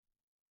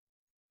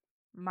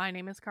My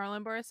name is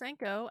Carlin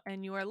Borisenko,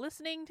 and you are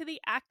listening to the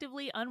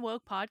Actively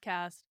Unwoke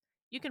podcast.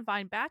 You can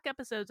find back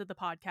episodes of the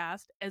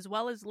podcast, as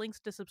well as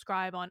links to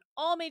subscribe on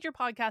all major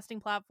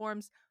podcasting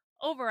platforms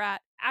over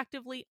at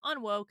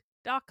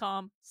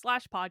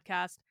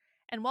activelyunwoke.com/podcast.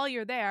 And while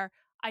you're there,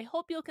 I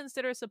hope you'll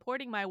consider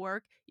supporting my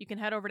work. You can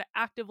head over to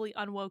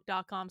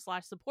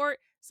activelyunwoke.com/support,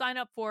 sign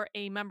up for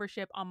a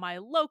membership on my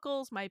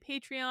Locals, my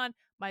Patreon,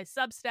 my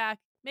Substack,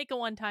 make a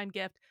one-time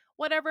gift,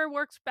 whatever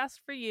works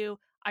best for you.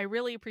 I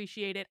really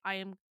appreciate it. I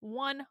am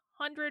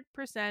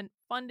 100%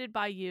 funded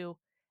by you,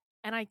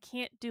 and I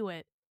can't do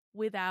it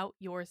without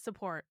your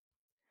support.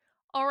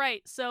 All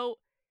right, so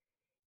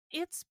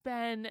it's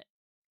been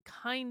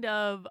kind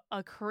of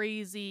a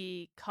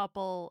crazy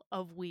couple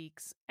of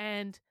weeks.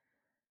 And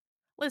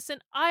listen,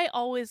 I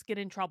always get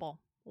in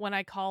trouble when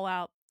I call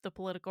out the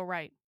political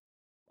right.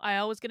 I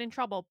always get in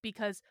trouble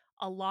because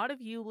a lot of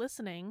you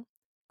listening,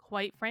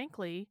 quite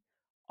frankly,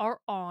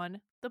 are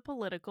on the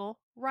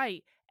political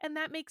right. And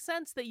that makes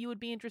sense that you would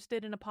be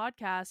interested in a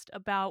podcast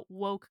about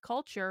woke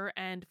culture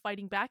and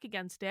fighting back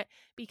against it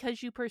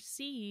because you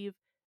perceive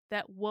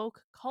that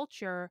woke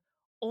culture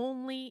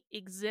only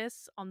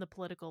exists on the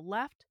political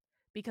left,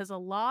 because a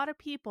lot of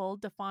people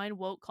define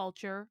woke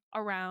culture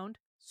around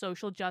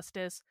social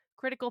justice,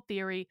 critical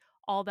theory,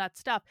 all that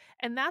stuff.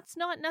 And that's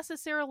not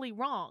necessarily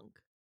wrong.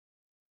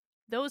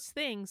 Those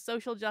things,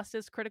 social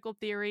justice, critical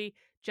theory,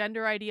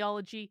 gender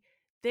ideology,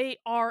 they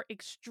are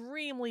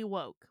extremely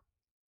woke.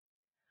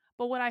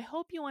 But what I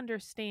hope you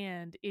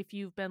understand, if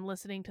you've been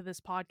listening to this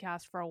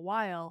podcast for a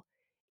while,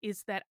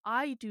 is that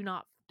I do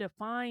not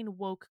define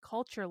woke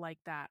culture like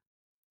that.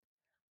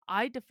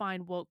 I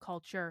define woke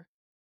culture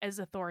as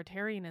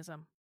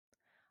authoritarianism.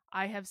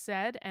 I have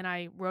said, and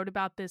I wrote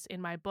about this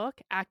in my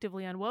book,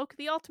 Actively Unwoke,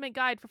 the ultimate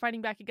guide for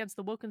fighting back against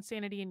the woke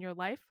insanity in your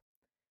life,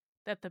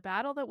 that the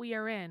battle that we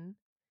are in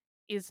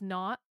is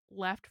not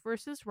left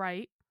versus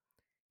right.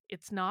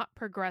 It's not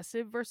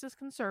progressive versus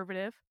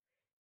conservative.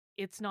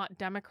 It's not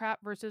Democrat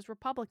versus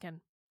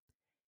Republican.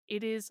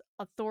 It is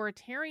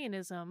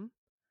authoritarianism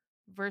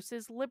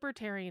versus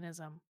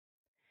libertarianism.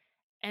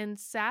 And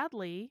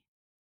sadly,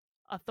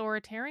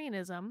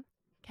 authoritarianism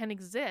can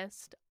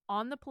exist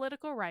on the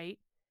political right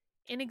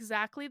in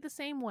exactly the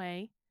same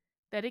way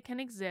that it can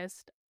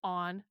exist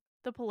on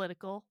the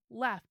political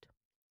left.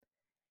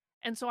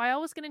 And so I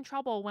always get in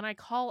trouble when I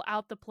call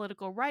out the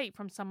political right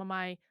from some of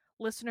my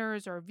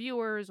listeners or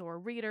viewers or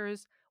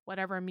readers,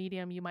 whatever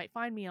medium you might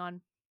find me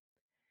on,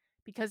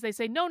 because they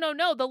say, no,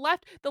 the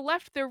left,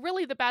 they're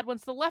really the bad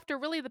ones. The left are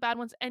really the bad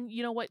ones. And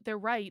you know what? They're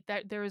right.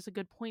 That there is a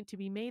good point to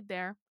be made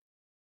there,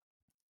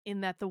 in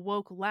that the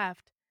woke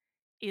left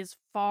is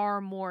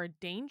far more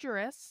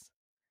dangerous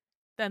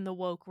than the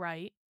woke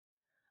right.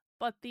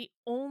 But the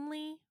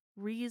only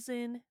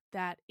reason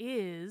that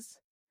is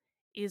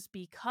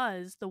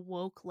because the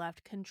woke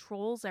left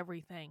controls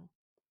everything.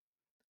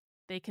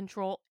 They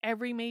control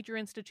every major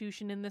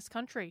institution in this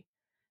country.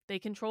 They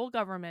control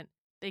government.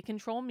 They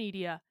control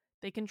media.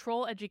 They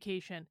control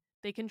education.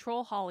 They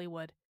control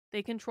Hollywood.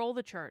 They control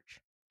the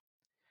church.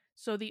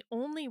 So the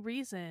only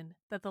reason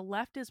that the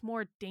left is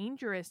more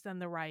dangerous than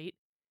the right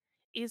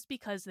is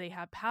because they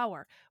have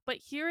power. But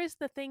here is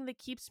the thing that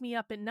keeps me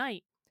up at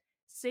night.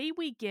 Say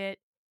we get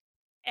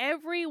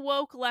every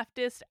woke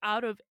leftist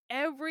out of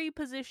every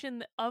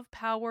position of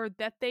power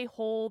that they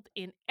hold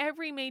in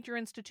every major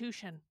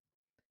institution.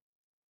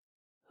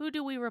 Who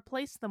do we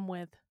replace them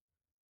with?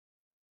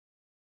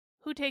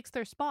 Who takes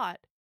their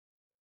spot?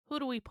 Who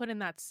do we put in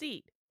that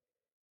seat?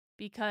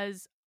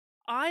 Because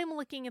I'm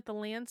looking at the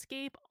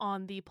landscape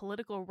on the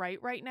political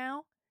right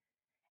now,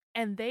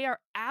 and they are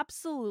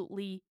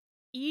absolutely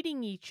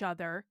eating each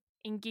other,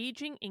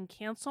 engaging in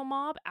cancel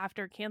mob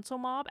after cancel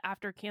mob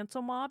after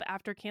cancel mob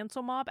after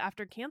cancel mob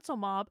after cancel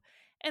mob,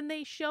 and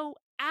they show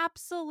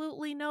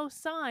absolutely no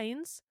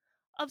signs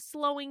of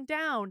slowing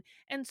down.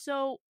 And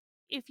so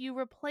if you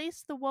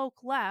replace the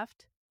woke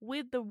left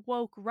with the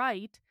woke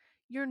right,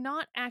 you're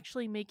not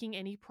actually making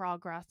any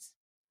progress.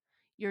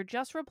 You're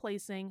just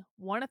replacing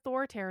one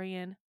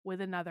authoritarian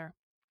with another.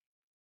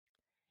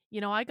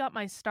 You know, I got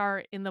my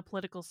start in the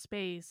political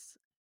space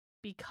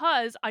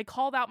because I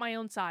called out my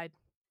own side.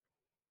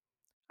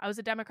 I was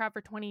a Democrat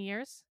for 20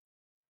 years,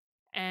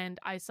 and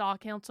I saw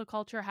cancel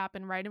culture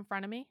happen right in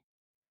front of me,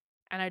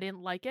 and I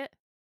didn't like it.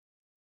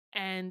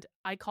 And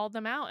I called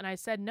them out and I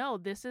said, no,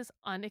 this is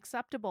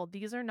unacceptable.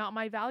 These are not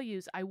my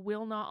values. I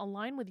will not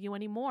align with you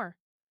anymore.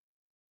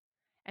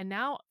 And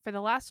now, for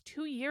the last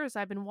 2 years,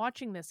 I've been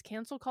watching this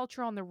cancel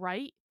culture on the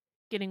right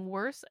getting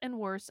worse and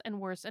worse and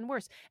worse and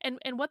worse. And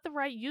what the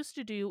right used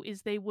to do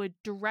is they would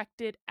direct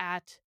it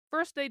at,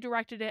 first they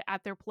directed it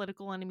at their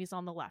political enemies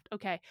on the left.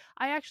 Okay,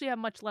 I actually have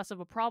much less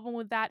of a problem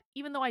with that.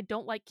 Even though I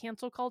don't like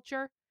cancel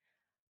culture,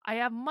 I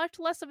have much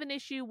less of an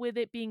issue with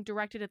it being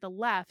directed at the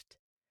left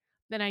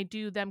than I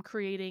do them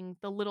creating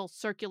the little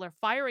circular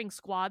firing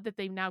squad that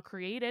they've now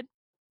created.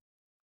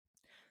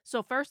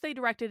 So first they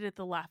directed it at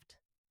the left.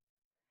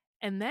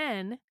 And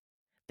then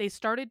they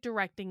started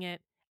directing it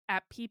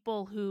at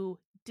people who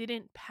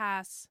didn't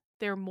pass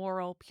their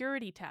moral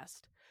purity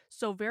test.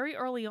 So very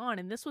early on,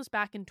 and this was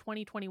back in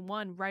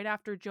 2021, right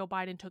after Joe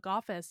Biden took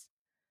office,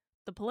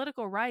 the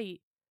political right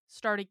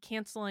started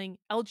canceling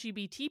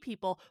LGBT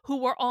people who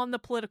were on the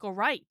political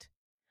right.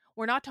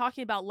 We're not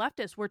talking about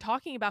leftists. We're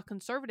talking about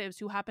conservatives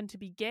who happen to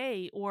be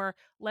gay or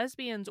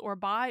lesbians or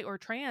bi or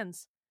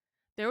trans.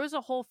 There was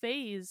a whole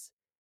phase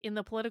in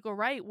the political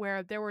right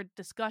where there were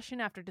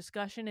discussion after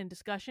discussion and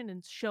discussion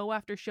and show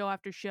after show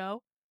after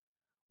show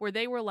where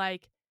they were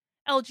like,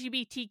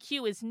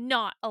 LGBTQ is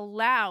not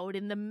allowed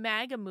in the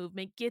MAGA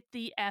movement. Get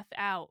the F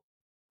out.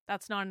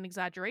 That's not an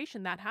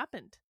exaggeration. That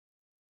happened.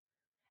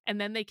 And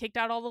then they kicked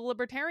out all the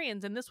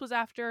libertarians. And this was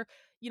after,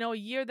 a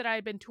year that I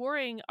had been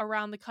touring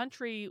around the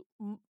country,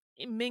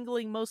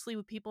 mingling mostly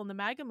with people in the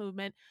MAGA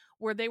movement,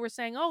 where they were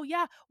saying, oh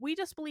yeah, we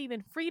just believe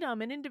in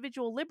freedom and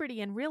individual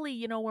liberty. And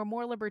really, we're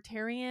more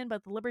libertarian,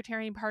 but the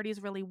Libertarian Party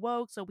is really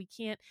woke. So we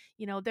can't,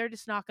 they're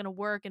just not going to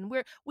work. And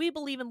we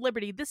believe in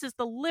liberty. This is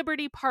the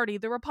Liberty Party.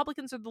 The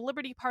Republicans are the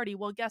Liberty Party.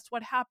 Well, guess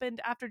what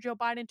happened after Joe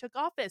Biden took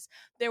office?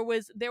 There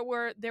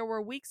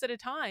were weeks at a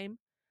time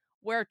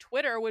where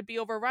Twitter would be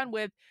overrun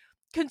with,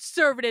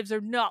 conservatives are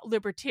not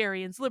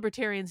libertarians.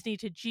 Libertarians need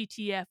to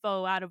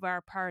GTFO out of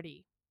our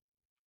party.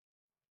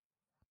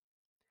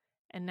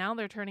 And now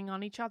they're turning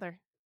on each other.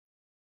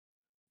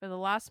 For the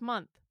last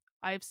month,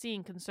 I have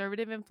seen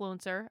conservative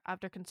influencer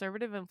after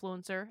conservative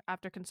influencer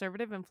after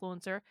conservative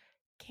influencer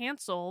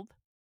canceled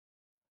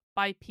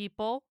by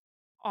people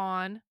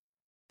on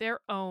their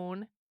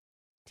own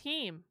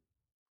team.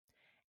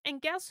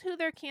 And guess who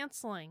they're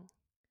canceling?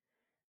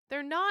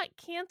 They're not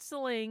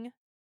canceling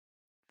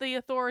the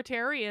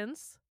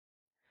authoritarians.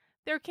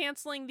 They're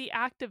canceling the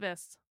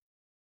activists.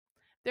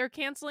 They're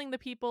canceling the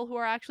people who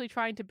are actually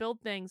trying to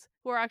build things,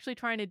 who are actually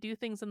trying to do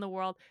things in the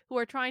world, who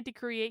are trying to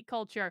create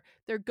culture.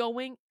 They're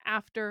going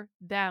after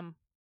them.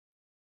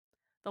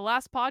 The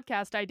last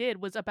podcast I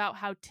did was about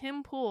how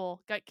Tim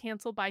Pool got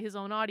canceled by his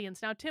own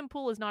audience. Now, Tim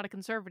Pool is not a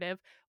conservative,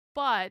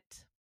 but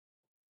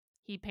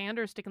he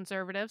panders to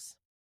conservatives.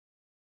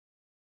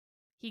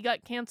 He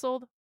got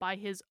canceled by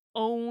his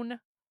own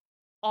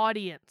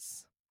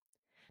audience.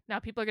 Now,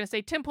 people are going to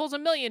say, Tim Pool's a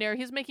millionaire.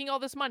 He's making all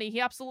this money. He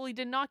absolutely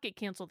did not get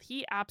canceled.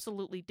 He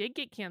absolutely did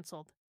get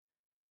canceled.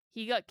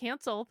 He got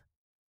canceled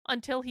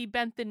until he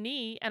bent the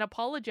knee and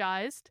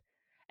apologized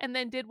and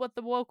then did what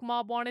the woke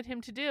mob wanted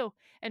him to do.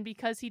 And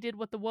because he did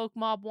what the woke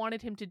mob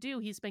wanted him to do,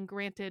 he's been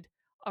granted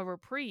a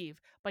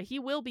reprieve. But he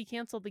will be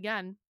canceled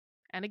again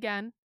and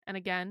again and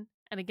again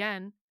and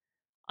again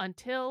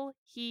until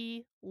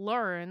he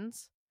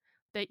learns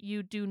that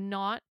you do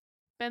not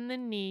bend the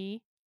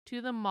knee to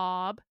the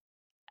mob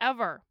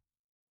ever.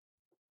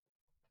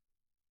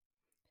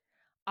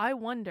 I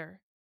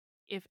wonder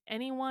if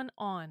anyone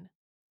on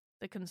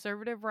the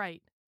conservative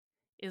right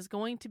is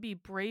going to be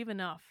brave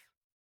enough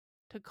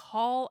to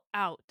call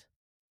out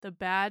the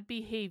bad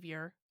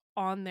behavior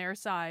on their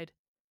side,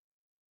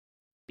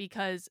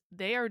 because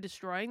they are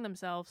destroying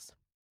themselves.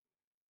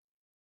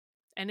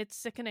 And it's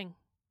sickening.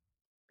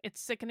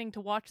 It's sickening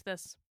to watch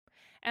this.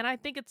 And I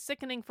think it's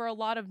sickening for a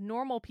lot of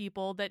normal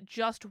people that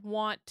just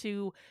want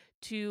to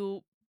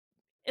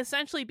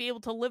essentially be able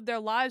to live their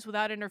lives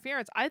without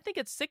interference. I think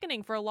it's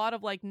sickening for a lot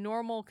of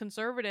normal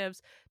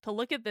conservatives to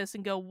look at this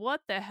and go,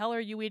 what the hell are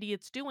you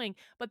idiots doing?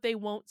 But they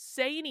won't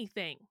say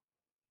anything.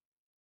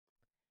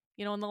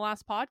 In the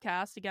last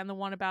podcast, again, the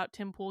one about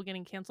Tim Pool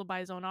getting canceled by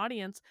his own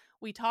audience,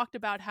 we talked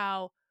about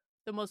how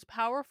the most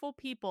powerful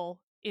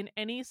people in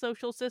any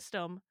social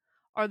system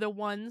are the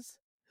ones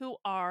who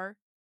are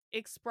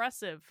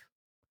expressive,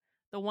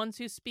 the ones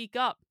who speak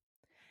up.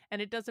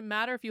 And it doesn't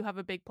matter if you have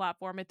a big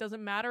platform. It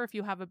doesn't matter if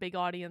you have a big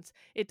audience.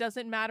 It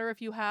doesn't matter if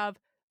you have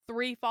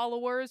 3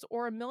 followers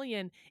or 1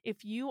 million.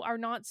 If you are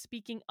not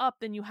speaking up,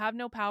 then you have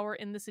no power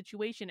in the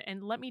situation.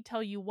 And let me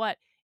tell you what,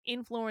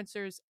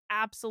 influencers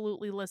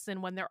absolutely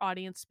listen when their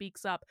audience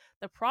speaks up.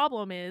 The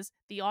problem is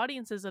the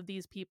audiences of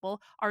these people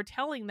are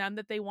telling them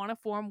that they want to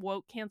form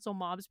woke cancel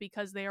mobs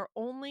because they are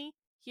only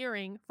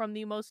hearing from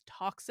the most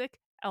toxic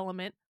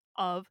element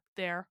of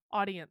their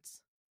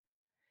audience.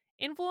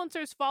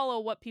 Influencers follow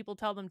what people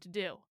tell them to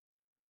do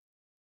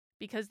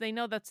because they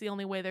know that's the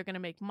only way they're going to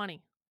make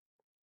money.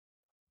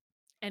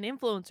 And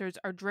influencers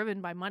are driven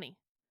by money.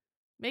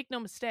 Make no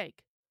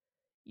mistake.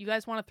 You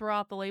guys want to throw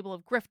out the label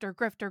of grifter,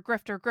 grifter,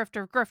 grifter,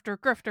 grifter, grifter,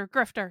 grifter,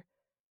 grifter.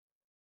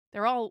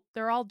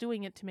 They're all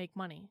doing it to make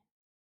money.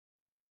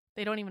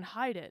 They don't even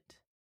hide it.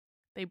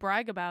 They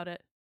brag about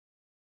it.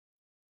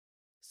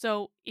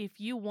 So if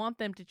you want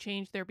them to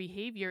change their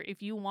behavior,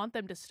 if you want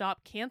them to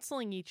stop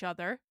canceling each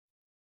other,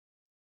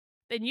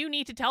 then you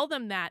need to tell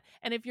them that.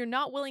 And if you're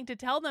not willing to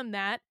tell them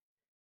that,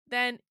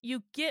 then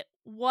you get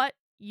what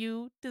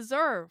you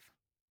deserve.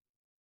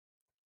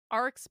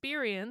 Our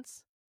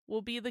experience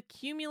will be the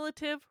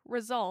cumulative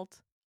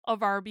result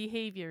of our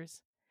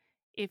behaviors.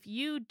 If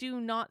you do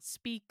not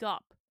speak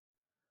up,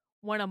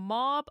 when a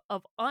mob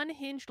of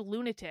unhinged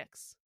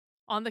lunatics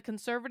on the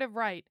conservative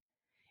right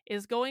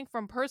is going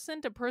from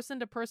person to person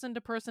to person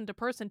to person to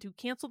person to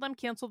cancel them,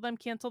 cancel them,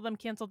 cancel them,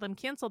 cancel them,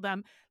 cancel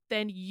them,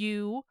 then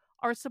you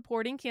are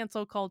supporting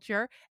cancel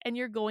culture, and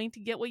you're going to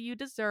get what you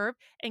deserve.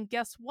 And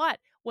guess what?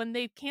 When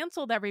they've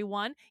canceled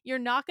everyone, you're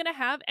not going to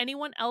have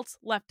anyone else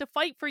left to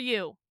fight for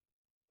you.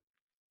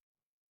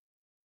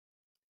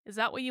 Is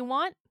that what you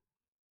want?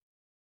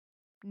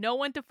 No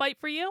one to fight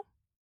for you?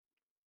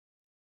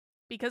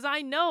 Because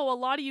I know a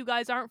lot of you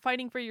guys aren't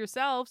fighting for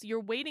yourselves. You're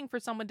waiting for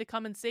someone to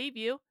come and save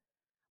you.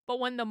 But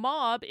when the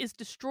mob is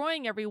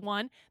destroying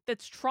everyone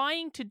that's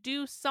trying to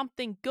do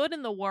something good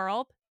in the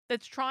world,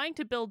 that's trying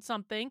to build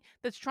something,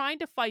 that's trying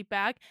to fight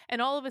back,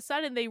 and all of a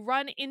sudden they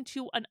run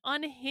into an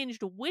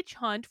unhinged witch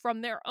hunt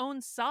from their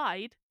own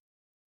side,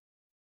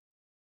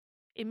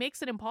 it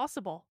makes it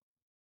impossible.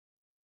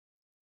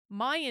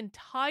 My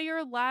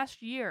entire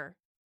last year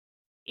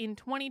in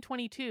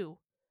 2022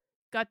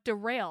 got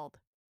derailed.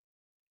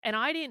 And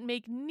I didn't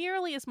make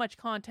nearly as much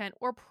content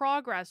or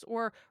progress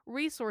or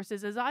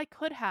resources as I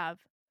could have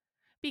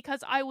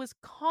because I was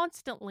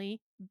constantly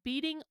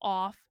beating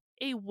off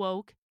a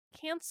woke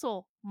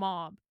cancel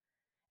mob.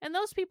 And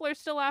those people are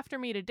still after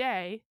me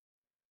today.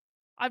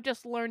 I've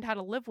just learned how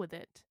to live with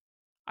it.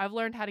 I've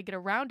learned how to get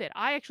around it.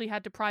 I actually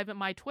had to private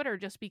my Twitter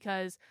just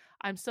because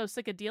I'm so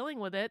sick of dealing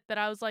with it that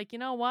I was like, you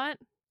know what?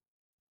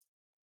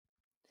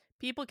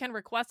 People can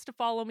request to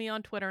follow me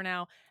on Twitter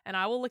now, and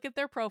I will look at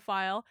their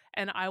profile,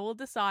 and I will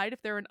decide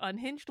if they're an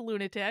unhinged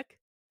lunatic.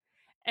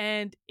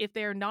 And if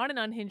they're not an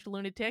unhinged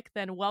lunatic,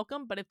 then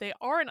welcome. But if they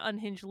are an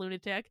unhinged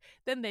lunatic,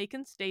 then they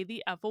can stay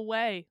the F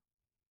away.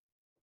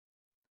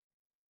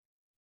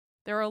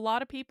 There are a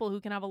lot of people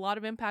who can have a lot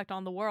of impact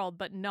on the world,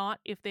 but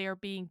not if they are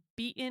being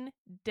beaten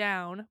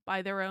down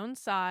by their own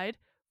side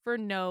for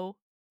no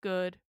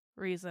good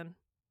reason.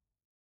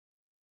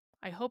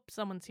 I hope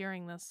someone's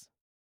hearing this.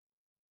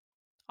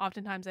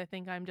 Oftentimes I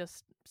think I'm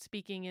just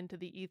speaking into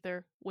the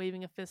ether,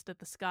 waving a fist at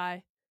the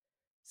sky,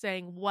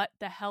 saying, what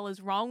the hell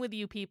is wrong with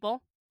you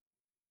people?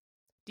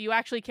 Do you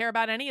actually care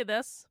about any of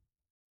this?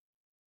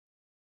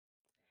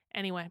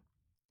 Anyway,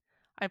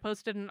 I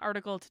posted an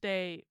article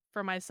today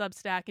for my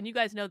Substack, and you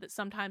guys know that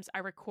sometimes I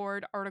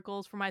record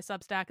articles for my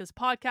Substack as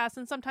podcasts,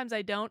 and sometimes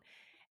I don't.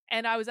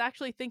 And I was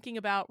actually thinking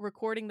about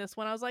recording this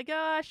one. I was like,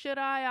 should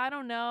I? I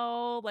don't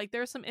know. Like,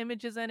 there's some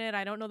images in it.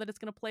 I don't know that it's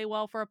going to play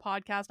well for a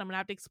podcast. I'm going to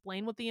have to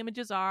explain what the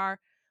images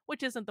are,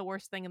 which isn't the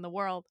worst thing in the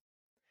world.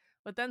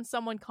 But then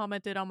someone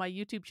commented on my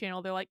YouTube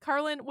channel. They're like,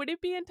 Carlin, would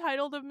it be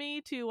entitled of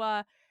me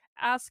to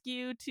ask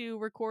you to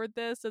record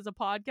this as a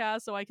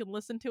podcast so I can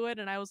listen to it?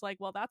 And I was like,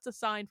 well, that's a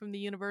sign from the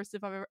universe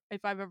if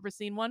I've ever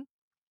seen one.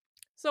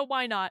 So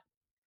why not?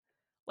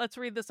 Let's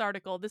read this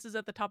article. This is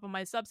at the top of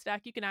my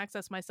Substack. You can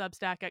access my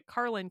Substack at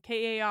Carlin,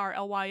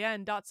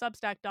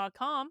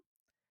 KARLYN.substack.com,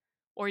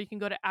 or you can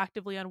go to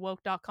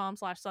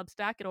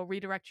activelyunwoke.com/Substack. It'll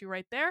redirect you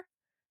right there.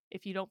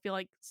 If you don't feel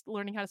like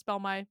learning how to spell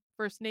my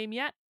first name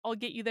yet, I'll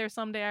get you there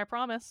someday, I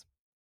promise.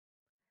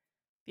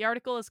 The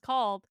article is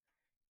called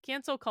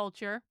Cancel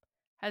Culture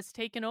Has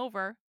Taken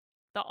Over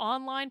the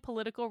Online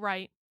Political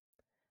Right.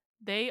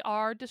 They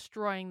are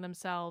destroying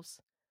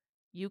themselves.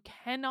 You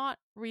cannot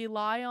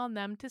rely on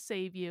them to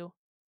save you.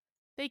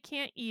 They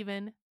can't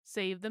even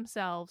save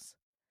themselves.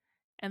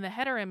 And the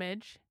header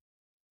image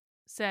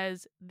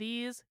says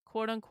these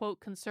quote-unquote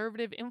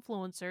conservative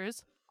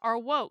influencers are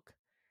woke.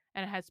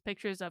 And it has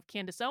pictures of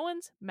Candace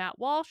Owens, Matt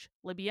Walsh,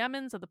 Libby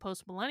Emmons of the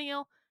Post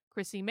Millennial,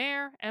 Chrissy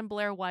Mayer, and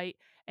Blair White.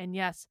 And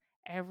yes,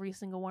 every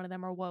single one of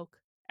them are woke.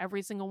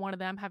 Every single one of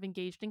them have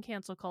engaged in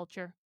cancel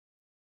culture.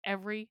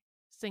 Every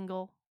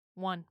single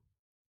one.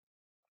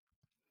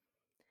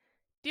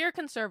 Dear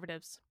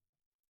conservatives,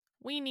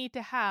 we need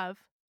to have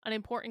an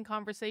important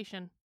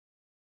conversation.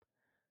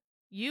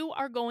 You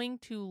are going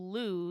to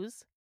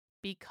lose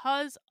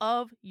because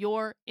of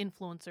your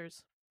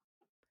influencers.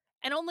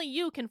 And only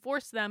you can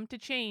force them to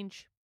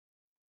change.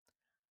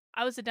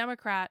 I was a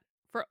Democrat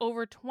for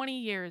over 20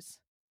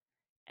 years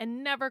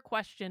and never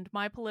questioned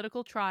my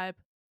political tribe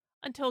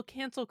until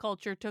cancel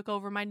culture took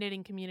over my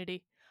knitting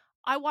community.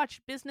 I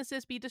watched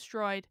businesses be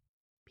destroyed,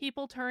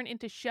 people turn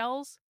into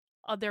shells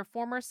of their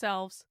former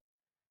selves,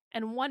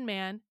 and one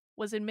man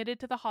was admitted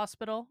to the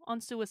hospital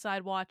on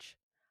suicide watch.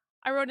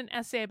 I wrote an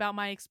essay about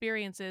my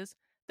experiences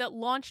that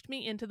launched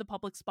me into the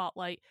public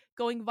spotlight,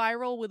 going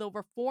viral with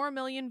over 4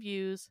 million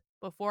views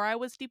before I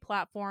was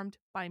deplatformed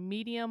by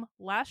Medium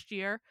last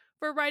year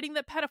for writing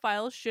that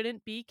pedophiles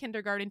shouldn't be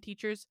kindergarten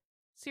teachers.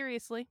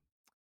 Seriously,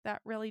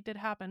 that really did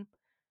happen.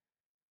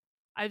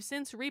 I've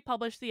since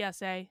republished the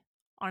essay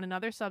on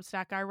another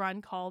Substack I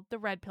run called The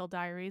Red Pill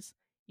Diaries.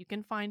 You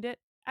can find it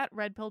at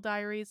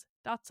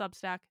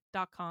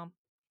redpilldiaries.substack.com.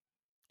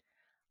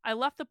 I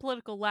left the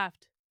political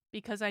left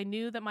because I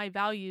knew that my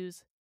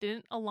values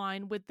didn't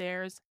align with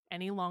theirs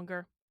any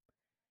longer.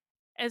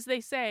 As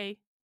they say,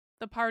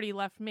 the party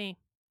left me.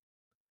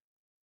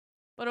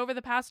 But over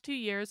the past 2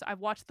 years, I've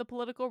watched the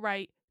political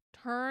right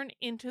turn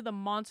into the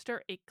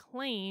monster it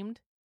claimed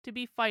to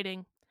be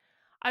fighting.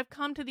 I've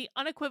come to the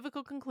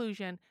unequivocal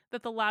conclusion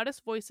that the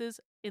loudest voices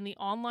in the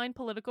online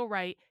political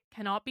right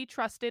cannot be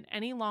trusted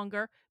any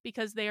longer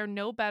because they are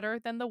no better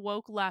than the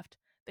woke left.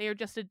 They are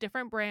just a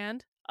different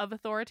brand of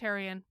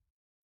authoritarian.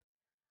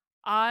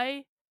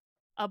 I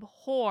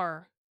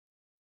abhor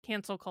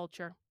cancel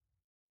culture.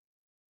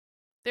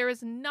 There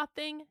is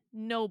nothing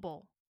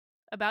noble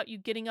about you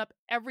getting up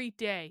every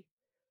day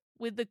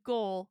with the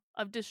goal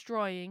of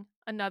destroying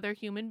another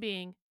human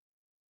being.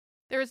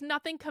 There is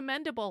nothing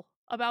commendable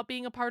about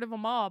being a part of a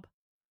mob.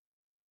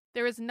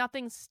 There is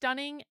nothing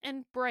stunning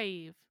and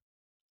brave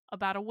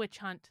about a witch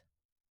hunt.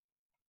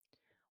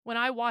 When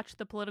I watched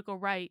the political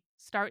right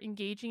start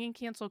engaging in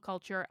cancel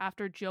culture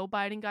after Joe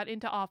Biden got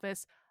into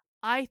office,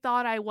 I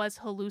thought I was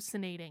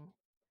hallucinating.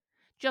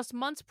 Just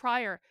months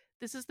prior,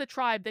 this is the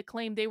tribe that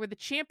claimed they were the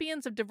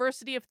champions of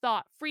diversity of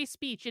thought, free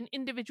speech, and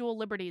individual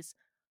liberties.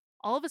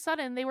 All of a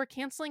sudden, they were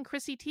canceling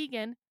Chrissy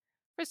Teigen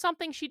for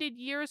something she did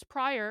years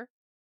prior.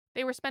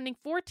 They were spending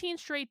 14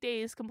 straight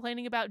days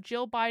complaining about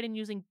Jill Biden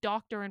using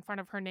doctor in front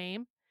of her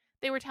name.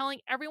 They were telling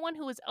everyone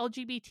who was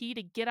LGBT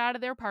to get out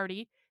of their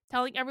party,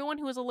 telling everyone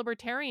who was a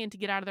libertarian to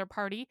get out of their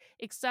party,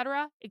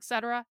 etc.,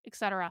 etc.,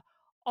 etc.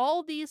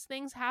 All these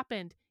things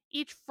happened,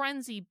 each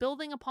frenzy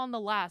building upon the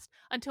last,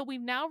 until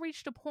we've now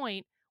reached a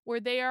point where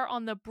they are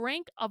on the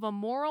brink of a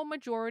moral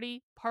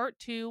majority, part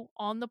 2,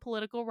 on the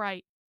political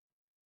right.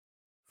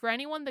 For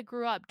anyone that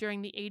grew up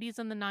during the 80s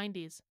and the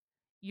 90s,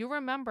 you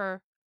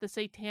remember the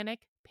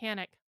Satanic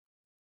Panic.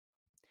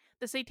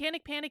 The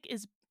Satanic Panic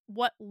is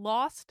what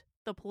lost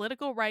the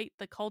political right,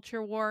 the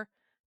culture war,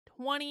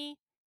 20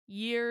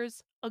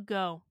 years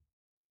ago.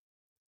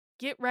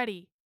 Get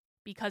ready,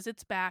 because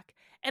it's back.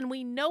 And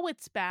we know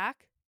it's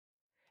back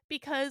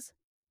because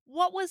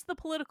what was the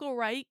political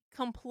right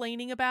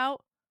complaining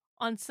about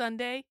on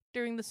Sunday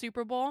during the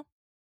Super Bowl?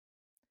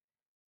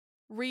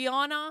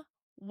 Rihanna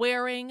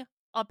wearing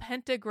a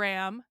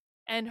pentagram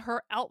and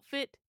her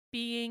outfit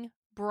being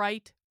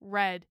bright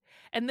red.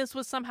 And this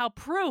was somehow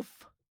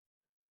proof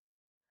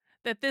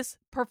that this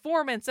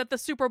performance at the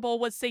Super Bowl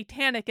was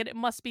satanic and it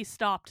must be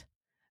stopped.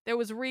 There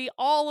was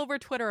all over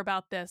Twitter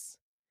about this.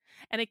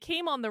 And it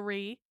came on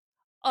the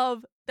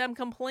of them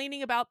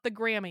complaining about the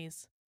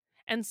Grammys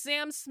and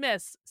Sam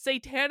Smith's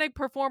satanic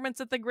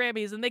performance at the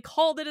Grammys, and they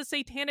called it a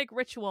satanic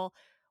ritual,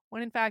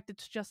 when in fact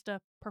it's just a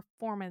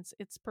performance.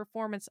 It's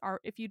performance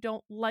art. If you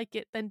don't like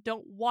it, then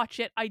don't watch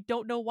it. I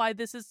don't know why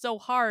this is so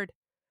hard.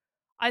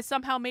 I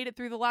somehow made it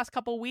through the last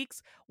couple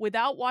weeks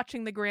without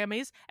watching the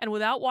Grammys and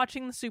without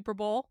watching the Super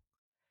Bowl.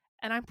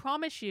 And I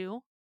promise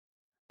you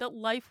that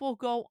life will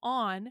go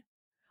on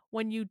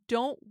when you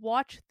don't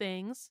watch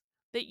things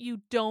that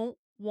you don't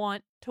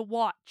want to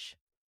watch.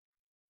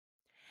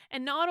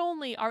 And not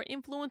only are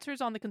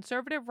influencers on the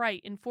conservative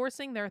right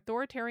enforcing their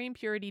authoritarian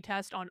purity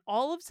test on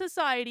all of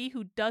society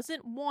who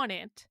doesn't want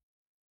it,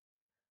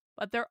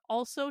 but they're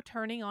also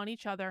turning on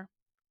each other.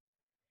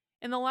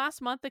 In the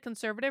last month, the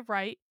conservative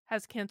right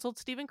has canceled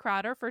Steven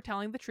Crowder for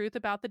telling the truth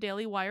about the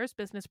Daily Wire's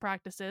business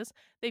practices.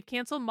 They've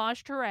canceled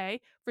Maj Touré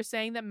for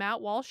saying that Matt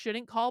Walsh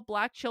shouldn't call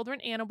black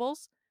children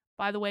animals.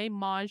 By the way,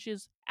 Maj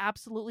is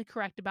absolutely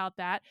correct about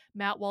that.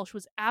 Matt Walsh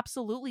was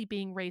absolutely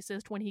being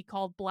racist when he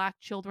called black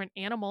children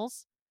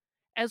animals,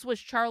 as was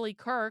Charlie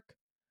Kirk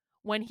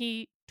when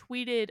he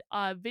tweeted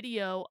a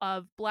video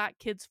of black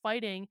kids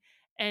fighting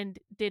and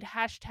did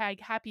hashtag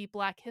Happy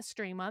Black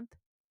History Month.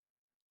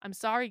 I'm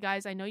sorry,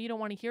 guys. I know you don't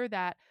want to hear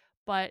that,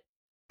 but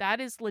that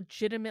is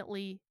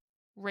legitimately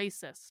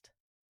racist.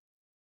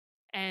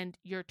 And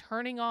you're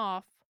turning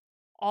off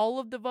all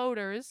of the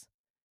voters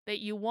that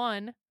you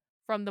won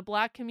from the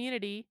black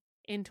community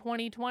in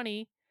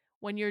 2020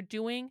 when you're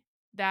doing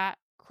that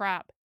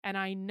crap. And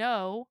I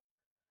know,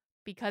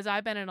 because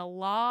I've been in a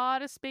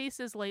lot of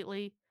spaces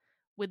lately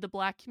with the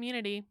black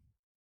community.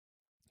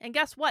 And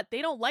guess what?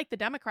 They don't like the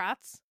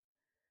Democrats.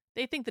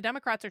 They think the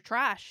Democrats are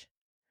trash.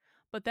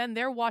 But then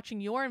they're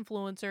watching your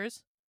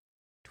influencers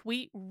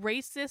tweet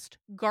racist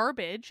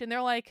garbage, and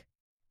they're like,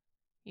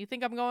 you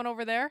think I'm going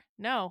over there?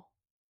 No.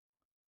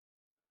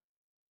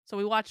 So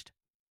we watched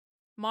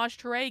Maj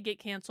Touré get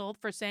canceled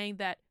for saying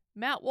that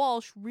Matt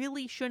Walsh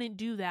really shouldn't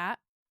do that.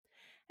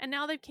 And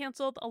now they've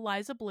canceled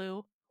Eliza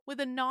Bleu with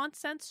a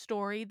nonsense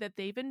story that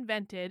they've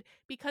invented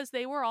because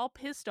they were all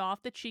pissed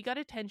off that she got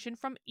attention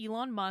from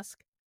Elon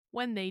Musk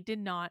when they did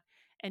not.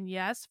 And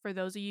yes, for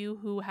those of you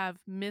who have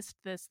missed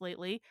this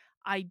lately,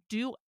 I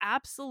do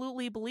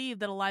absolutely believe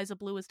that Eliza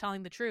Bleu is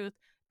telling the truth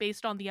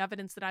based on the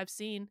evidence that I've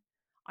seen.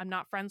 I'm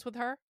not friends with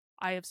her.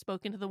 I have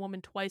spoken to the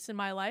woman twice in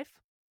my life,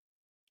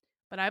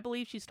 but I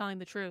believe she's telling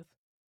the truth.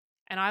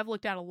 And I've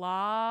looked at a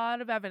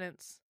lot of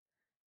evidence,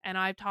 and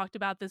I've talked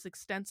about this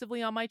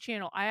extensively on my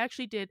channel. I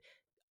actually did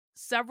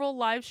several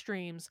live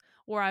streams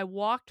where I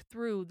walked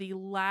through the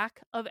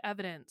lack of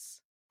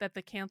evidence that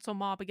the cancel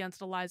mob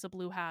against Eliza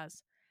Bleu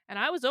has. And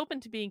I was open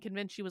to being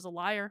convinced she was a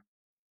liar.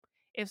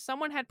 If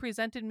someone had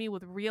presented me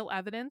with real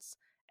evidence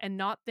and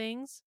not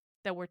things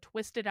that were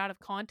twisted out of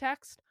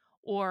context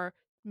or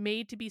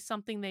made to be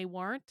something they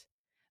weren't,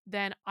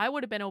 then I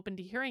would have been open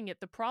to hearing it.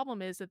 The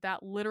problem is that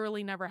that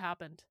literally never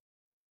happened.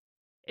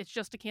 It's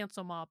just a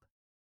cancel mob.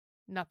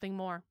 Nothing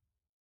more.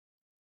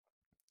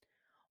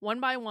 One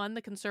by one,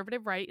 the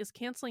conservative right is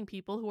canceling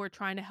people who are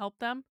trying to help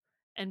them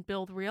and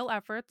build real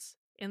efforts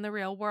in the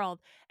real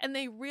world, and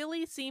they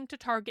really seem to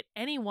target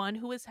anyone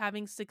who is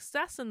having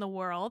success in the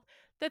world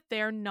that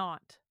they're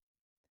not.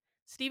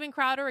 Steven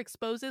Crowder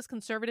exposes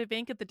Conservative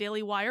Inc. at the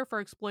Daily Wire for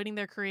exploiting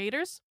their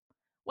creators.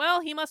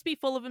 Well, he must be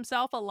full of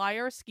himself, a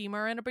liar, a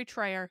schemer, and a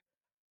betrayer.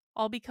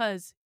 All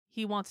because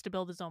he wants to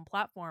build his own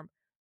platform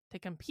to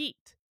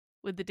compete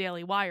with the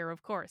Daily Wire,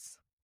 of course.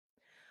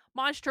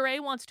 Maj Touré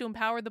wants to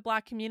empower the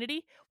Black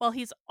community. Well,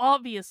 he's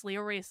obviously a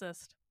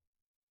racist.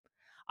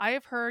 I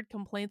have heard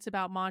complaints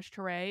about Maj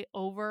Touré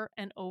over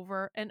and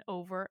over and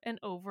over and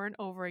over and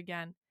over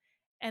again.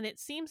 And it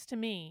seems to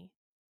me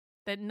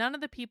that none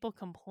of the people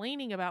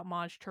complaining about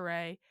Maj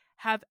Touré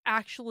have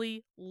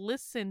actually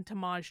listened to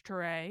Maj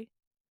Touré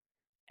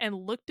and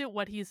looked at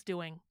what he's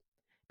doing,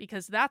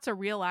 because that's a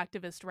real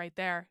activist right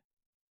there.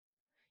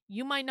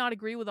 You might not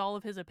agree with all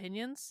of his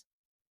opinions,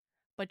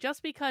 but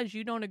just because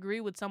you don't agree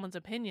with someone's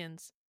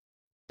opinions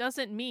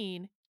doesn't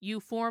mean you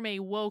form a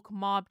woke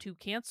mob to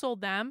cancel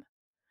them,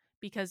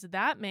 because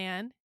that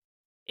man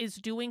is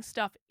doing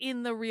stuff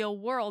in the real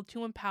world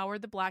to empower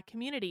the Black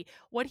community.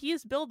 What he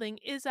is building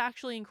is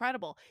actually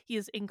incredible. He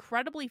is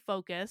incredibly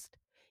focused.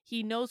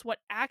 He knows what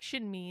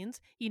action means.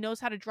 He knows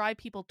how to drive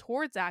people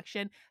towards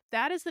action.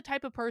 That is the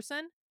type of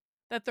person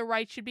that the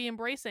right should be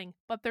embracing,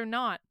 but they're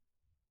not.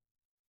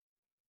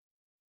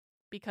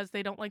 Because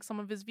they don't like some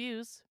of his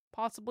views,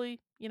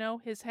 possibly,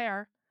 his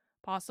hair,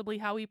 possibly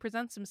how he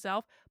presents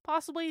himself,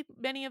 possibly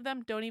many of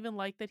them don't even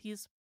like that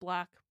he's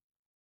Black.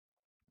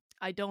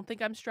 I don't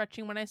think I'm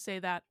stretching when I say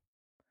that.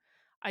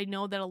 I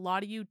know that a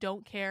lot of you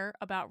don't care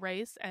about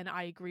race, and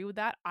I agree with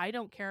that. I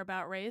don't care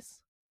about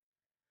race.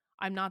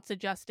 I'm not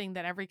suggesting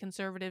that every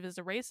conservative is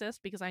a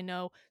racist, because I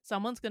know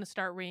someone's going to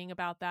start reading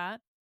about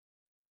that.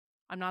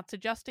 I'm not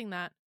suggesting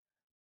that.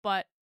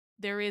 But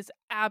there is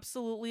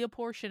absolutely a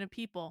portion of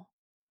people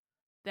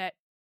that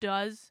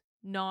does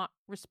not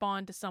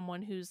respond to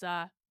someone whose,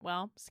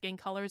 skin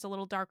color is a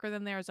little darker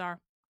than theirs are.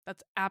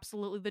 That's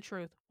absolutely the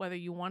truth, whether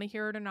you want to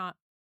hear it or not.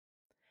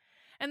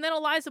 And then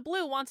Eliza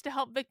Bleu wants to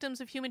help victims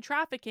of human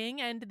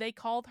trafficking, and they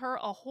called her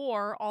a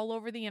whore all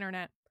over the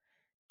internet.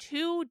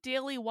 2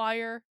 Daily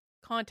Wire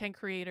content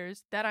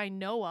creators that I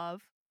know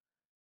of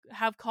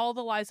have called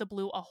Eliza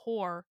Bleu a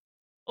whore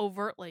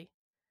overtly.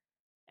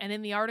 And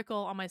in the article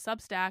on my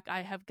Substack,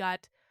 I have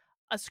got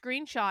a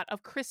screenshot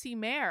of Chrissy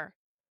Mayer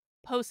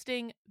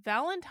posting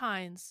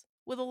Valentines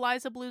with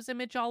Eliza Bleu's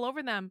image all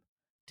over them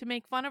to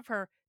make fun of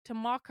her, to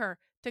mock her,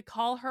 to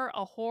call her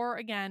a whore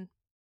again.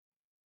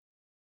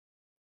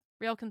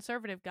 Real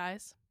conservative,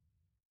 guys.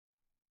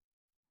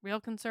 Real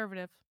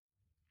conservative.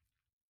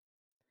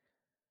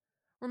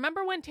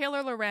 Remember when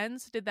Taylor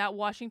Lorenz did that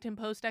Washington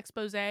Post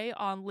expose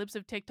on libs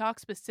of TikTok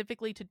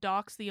specifically to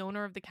dox the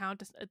owner of the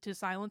account to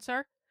silence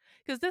her?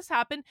 Because this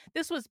happened.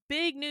 This was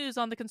big news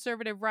on the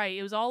conservative right.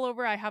 It was all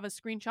over. I have a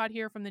screenshot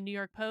here from the New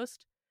York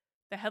Post.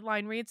 The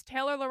headline reads,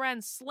 Taylor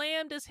Lorenz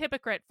slammed as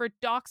hypocrite for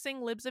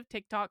doxing libs of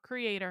TikTok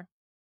creator.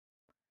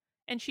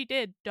 And she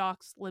did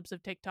dox libs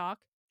of TikTok.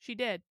 She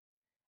did.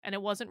 And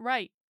it wasn't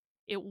right.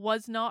 It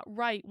was not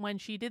right when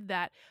she did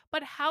that.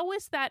 But how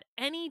is that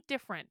any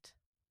different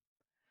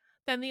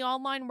than the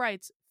online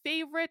right's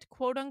favorite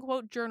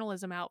quote-unquote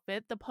journalism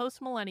outfit, the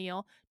Post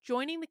Millennial,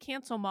 joining the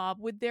cancel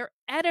mob with their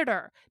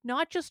editor,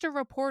 not just a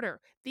reporter,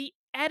 the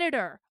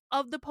editor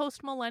of the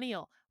Post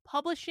Millennial,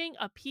 publishing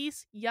a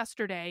piece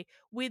yesterday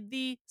with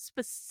the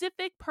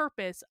specific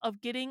purpose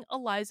of getting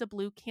Eliza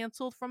Bleu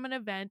canceled from an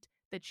event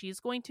that she's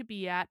going to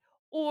be at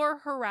or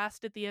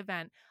harassed at the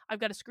event.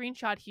 I've got a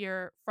screenshot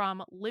here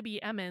from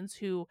Libby Emmons,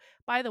 who,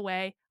 by the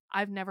way,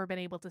 I've never been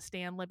able to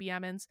stand Libby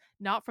Emmons.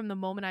 Not from the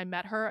moment I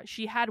met her.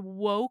 She had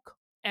woke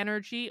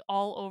energy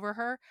all over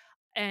her.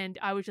 And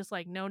I was just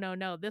like,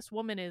 no. This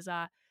woman is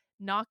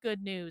not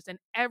good news. And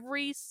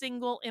every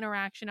single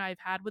interaction I've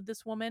had with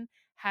this woman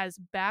has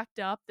backed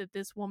up that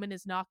this woman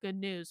is not good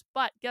news.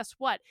 But guess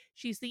what?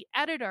 She's the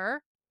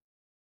editor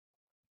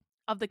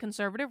of the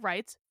conservative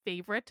right's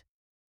favorite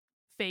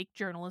fake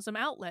journalism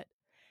outlet.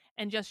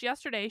 And just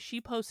yesterday,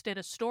 she posted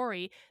a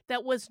story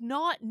that was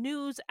not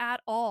news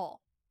at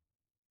all.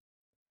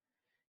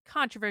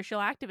 Controversial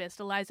activist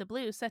Eliza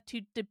Bleu set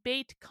to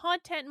debate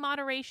content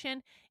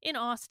moderation in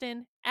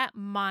Austin at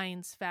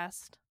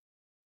MindsFest.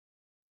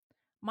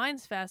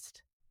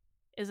 MindsFest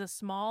is a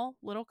small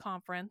little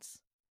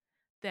conference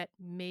that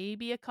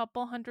maybe a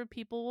couple hundred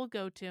people will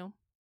go to.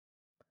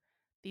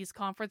 These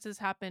conferences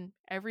happen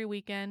every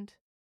weekend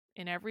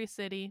in every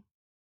city,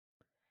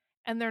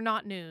 and they're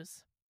not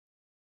news.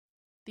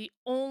 The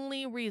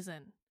only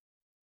reason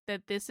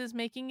that this is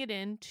making it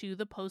into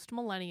the Post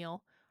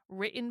Millennial,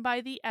 written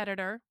by the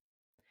editor,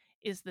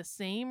 is the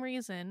same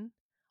reason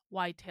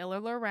why Taylor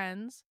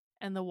Lorenz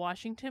and the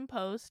Washington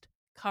Post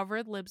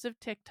covered libs of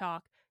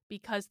TikTok,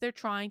 because they're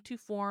trying to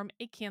form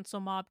a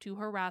cancel mob to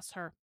harass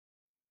her.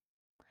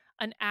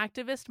 An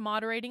activist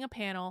moderating a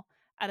panel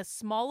at a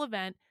small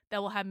event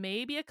that will have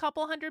maybe a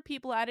couple hundred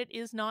people at it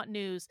is not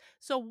news.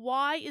 So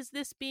why is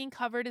this being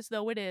covered as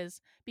though it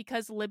is?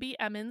 Because Libby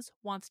Emmons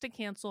wants to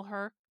cancel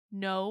her.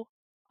 No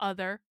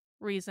other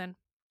reason.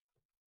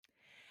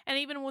 And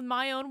even with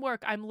my own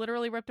work, I'm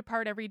literally ripped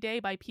apart every day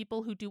by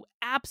people who do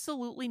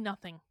absolutely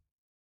nothing.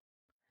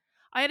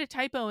 I had a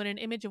typo in an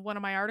image of one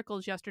of my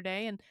articles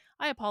yesterday, and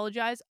I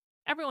apologize.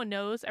 Everyone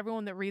knows,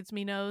 everyone that reads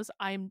me knows,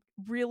 I'm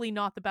really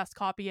not the best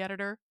copy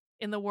editor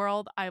in the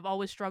world. I've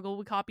always struggled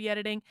with copy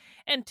editing.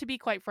 And to be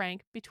quite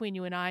frank, between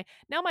you and I,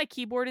 now my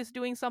keyboard is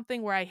doing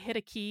something where I hit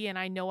a key and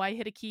I know I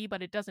hit a key,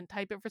 but it doesn't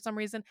type it for some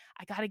reason.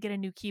 I got to get a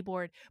new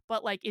keyboard.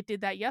 But like it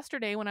did that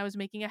yesterday when I was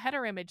making a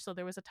header image. So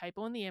there was a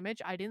typo in the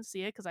image. I didn't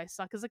see it because I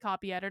suck as a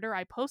copy editor.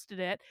 I posted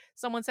it.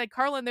 Someone said,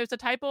 Carlin, there's a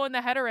typo in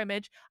the header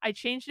image. I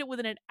changed it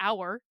within an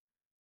hour.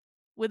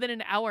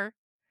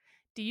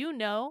 Do you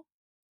know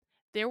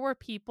there were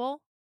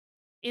people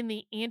in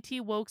the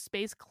anti-woke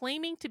space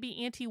claiming to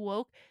be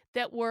anti-woke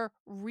that were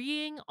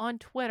reeing on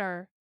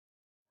Twitter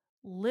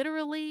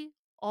literally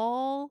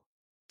all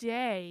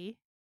day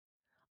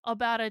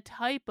about a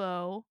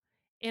typo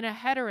in a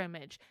header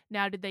image?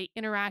 Now, did they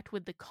interact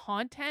with the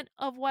content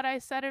of what I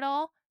said at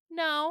all?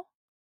 No,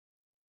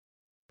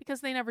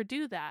 because they never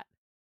do that.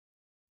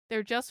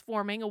 They're just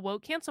forming a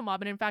woke cancel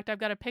mob. And in fact, I've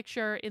got a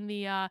picture in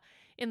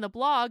the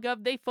blog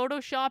of they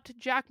photoshopped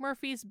Jack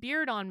Murphy's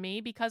beard on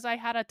me because I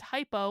had a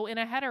typo in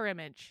a header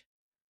image.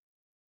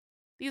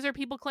 These are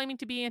people claiming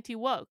to be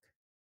anti-woke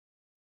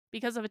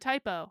because of a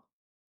typo.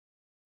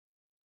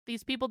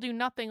 These people do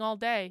nothing all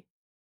day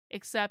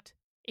except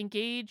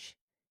engage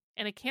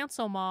in a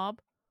cancel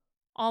mob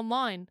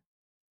online.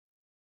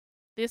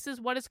 This is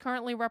what is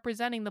currently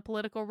representing the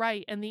political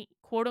right and the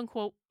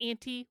quote-unquote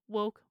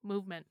anti-woke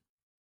movement.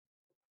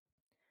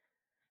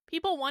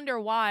 People wonder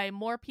why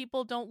more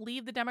people don't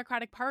leave the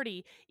Democratic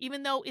Party,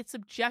 even though it's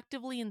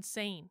objectively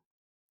insane.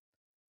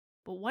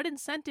 But what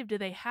incentive do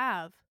they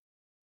have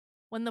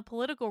when the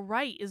political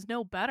right is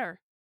no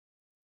better?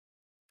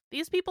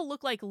 These people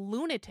look like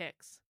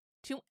lunatics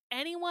to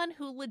anyone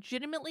who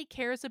legitimately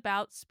cares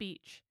about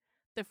speech,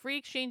 the free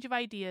exchange of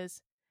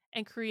ideas,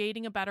 and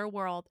creating a better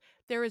world.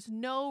 There is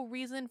no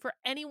reason for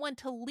anyone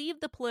to leave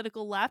the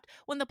political left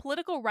when the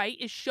political right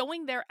is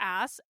showing their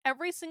ass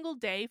every single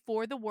day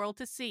for the world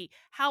to see.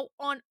 How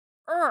on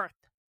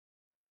earth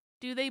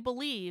do they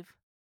believe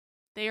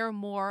they are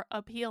more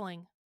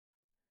appealing?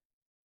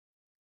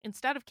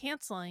 Instead of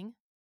canceling,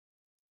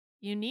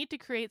 you need to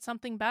create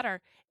something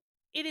better.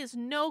 It is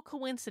no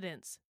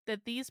coincidence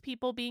that these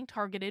people being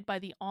targeted by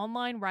the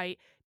online right,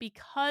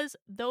 because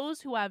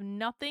those who have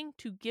nothing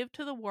to give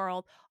to the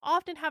world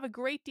often have a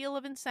great deal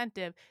of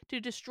incentive to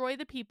destroy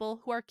the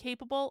people who are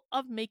capable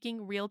of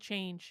making real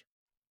change.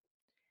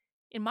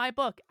 In my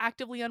book,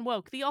 Actively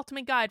Unwoke, the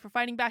ultimate guide for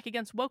fighting back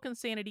against woke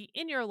insanity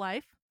in your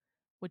life,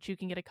 which you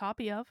can get a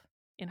copy of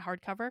in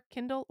hardcover,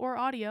 Kindle, or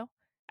audio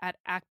at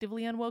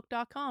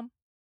activelyunwoke.com,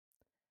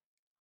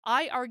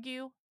 I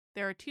argue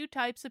there are two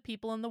types of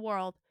people in the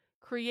world: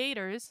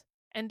 creators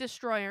and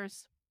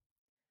destroyers.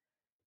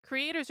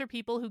 Creators are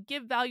people who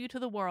give value to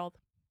the world.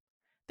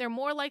 They're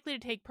more likely to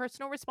take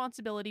personal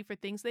responsibility for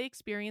things they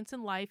experience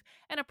in life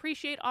and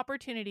appreciate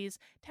opportunities,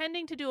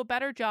 tending to do a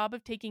better job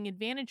of taking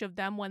advantage of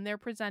them when they're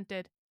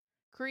presented.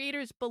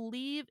 Creators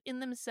believe in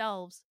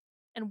themselves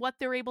and what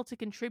they're able to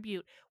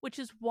contribute, which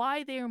is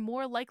why they are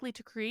more likely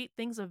to create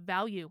things of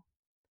value.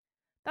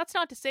 That's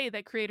not to say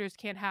that creators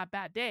can't have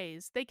bad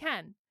days. They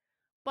can.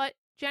 But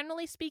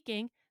generally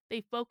speaking,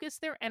 they focus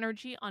their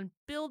energy on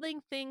building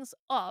things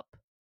up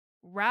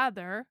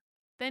rather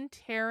than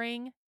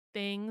tearing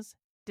things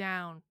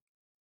down.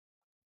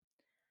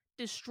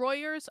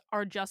 Destroyers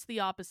are just the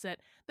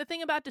opposite. The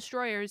thing about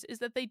destroyers is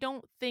that they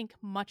don't think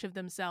much of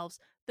themselves.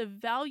 The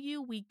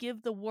value we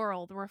give the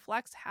world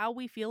reflects how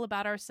we feel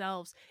about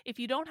ourselves. If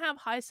you don't have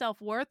high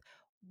self-worth,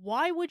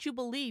 why would you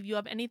believe you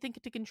have anything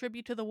to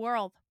contribute to the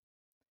world?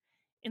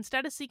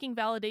 Instead of seeking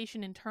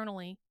validation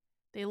internally,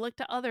 they look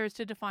to others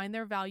to define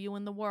their value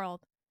in the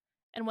world.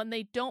 And when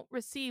they don't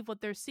receive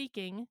what they're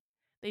seeking,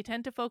 they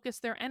tend to focus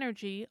their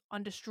energy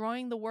on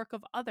destroying the work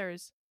of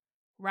others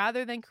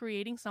rather than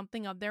creating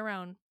something of their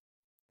own.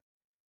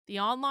 The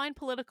online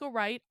political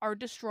right are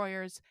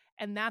destroyers,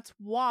 and that's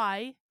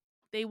why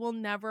they will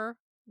never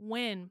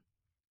win.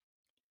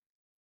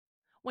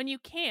 When you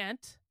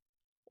can't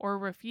or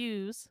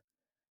refuse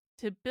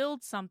to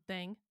build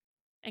something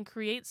and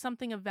create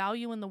something of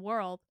value in the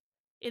world,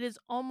 it is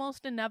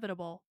almost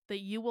inevitable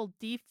that you will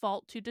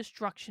default to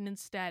destruction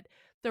instead.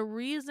 The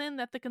reason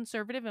that the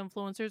conservative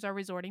influencers are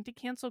resorting to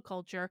cancel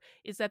culture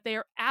is that they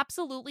are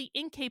absolutely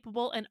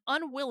incapable and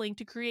unwilling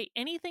to create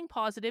anything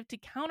positive to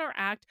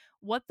counteract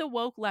what the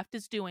woke left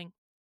is doing.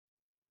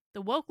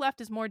 The woke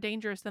left is more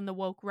dangerous than the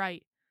woke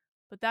right,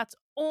 but that's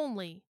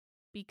only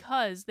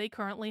because they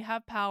currently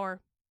have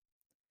power.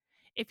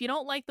 If you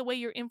don't like the way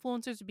your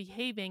influencers are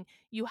behaving,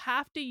 you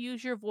have to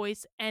use your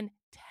voice and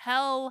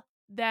tell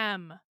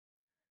them.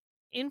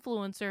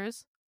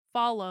 Influencers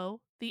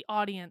follow the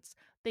audience.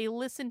 They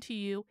listen to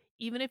you,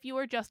 even if you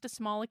are just a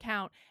small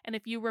account. And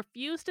if you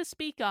refuse to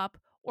speak up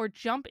or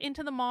jump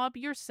into the mob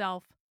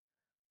yourself,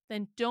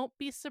 then don't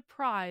be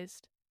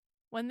surprised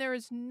when there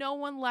is no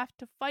one left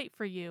to fight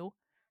for you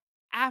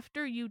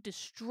after you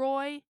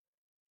destroy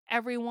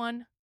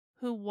everyone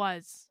who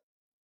was.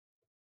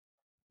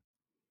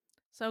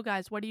 So,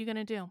 guys, what are you going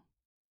to do?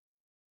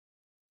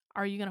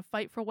 Are you going to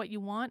fight for what you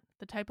want,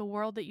 the type of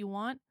world that you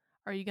want?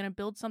 Are you going to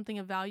build something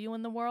of value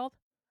in the world?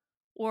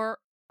 Or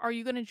are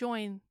you going to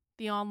join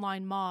the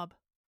online mob?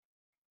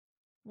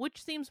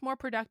 Which seems more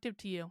productive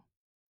to you?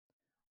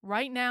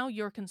 Right now,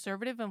 your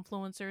conservative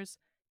influencers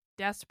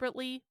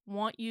desperately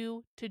want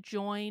you to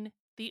join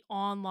the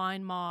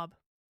online mob.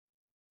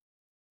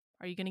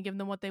 Are you going to give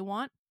them what they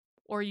want?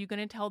 Or are you going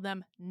to tell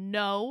them,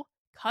 no,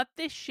 cut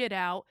this shit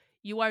out.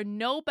 You are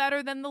no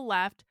better than the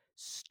left.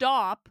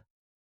 Stop.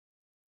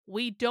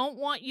 We don't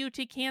want you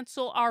to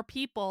cancel our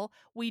people.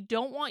 We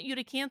don't want you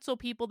to cancel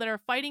people that are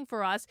fighting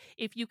for us.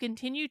 If you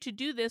continue to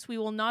do this, we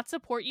will not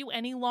support you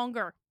any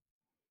longer.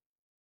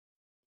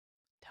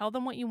 Tell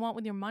them what you want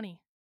with your money.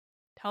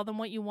 Tell them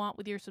what you want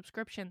with your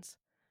subscriptions.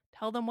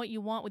 Tell them what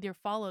you want with your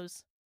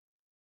follows.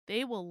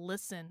 They will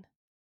listen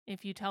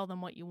if you tell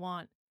them what you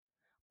want.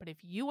 But if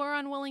you are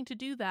unwilling to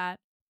do that,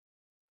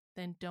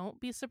 then don't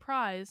be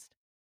surprised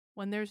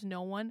when there's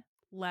no one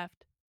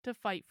left to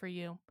fight for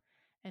you.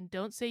 And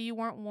don't say you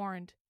weren't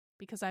warned,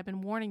 because I've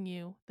been warning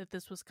you that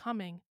this was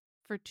coming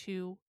for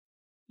 2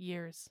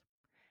 years.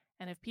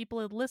 And if people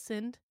had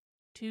listened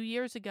 2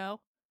 years ago,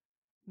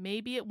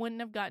 maybe it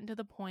wouldn't have gotten to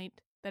the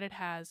point that it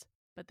has,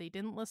 but they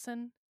didn't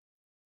listen,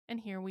 and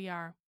here we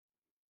are.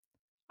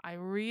 I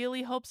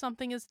really hope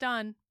something is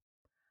done.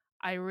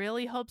 I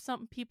really hope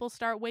some people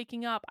start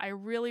waking up. I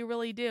really,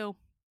 really do.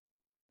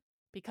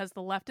 Because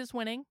the left is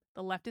winning.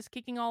 The left is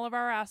kicking all of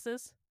our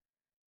asses.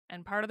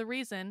 And part of the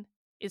reason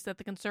is that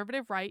the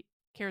conservative right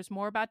cares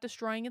more about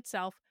destroying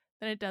itself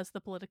than it does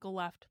the political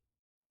left.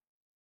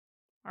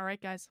 All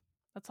right, guys.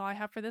 That's all I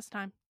have for this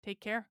time. Take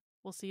care.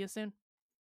 We'll see you soon.